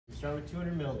start with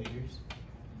 200 milliliters.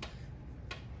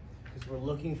 Because we're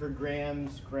looking for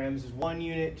grams. Grams is 1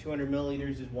 unit, 200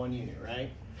 milliliters is 1 unit,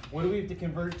 right? What do we have to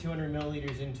convert 200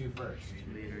 milliliters into first?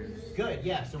 Liters. Good,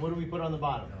 yeah. So what do we put on the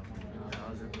bottom?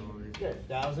 1,000 milliliters. Good,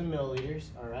 1,000 milliliters.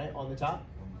 All right, on the top?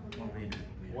 1 liter.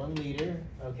 1 liter,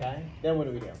 okay. Then what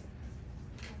do we do?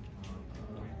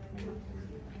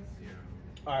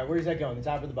 All right, where does that go? On the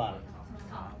top or the bottom?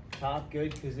 Top. Top,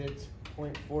 good, because it's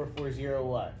 0.440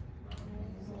 what?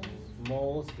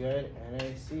 Moles, good,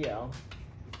 NaCl.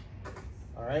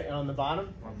 All right, and on the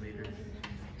bottom? 1 liter.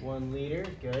 1 liter,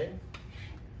 good.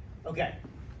 Okay,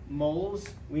 moles,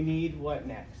 we need what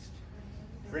next?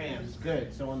 Grams,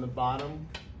 good. So on the bottom,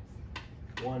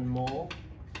 1 mole.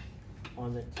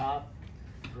 On the top,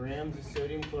 grams of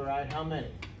sodium chloride, how many?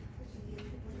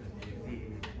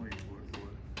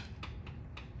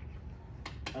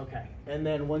 58.44. Okay, and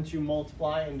then once you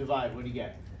multiply and divide, what do you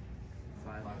get?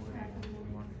 5.14.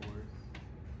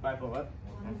 5 what?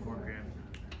 4 grams.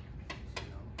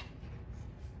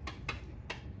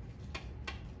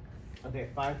 Okay,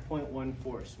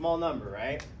 5.14, small number,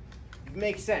 right?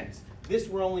 Makes sense. This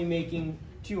we're only making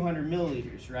 200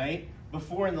 milliliters, right?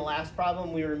 Before in the last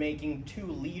problem, we were making 2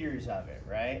 liters of it,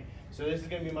 right? So this is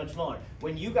gonna be much smaller.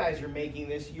 When you guys are making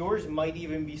this, yours might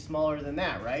even be smaller than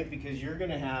that, right? Because you're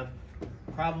gonna have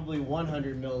probably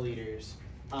 100 milliliters.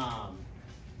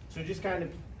 So just kind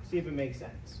of see if it makes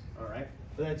sense, all right?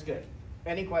 But that's good.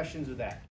 Any questions with that?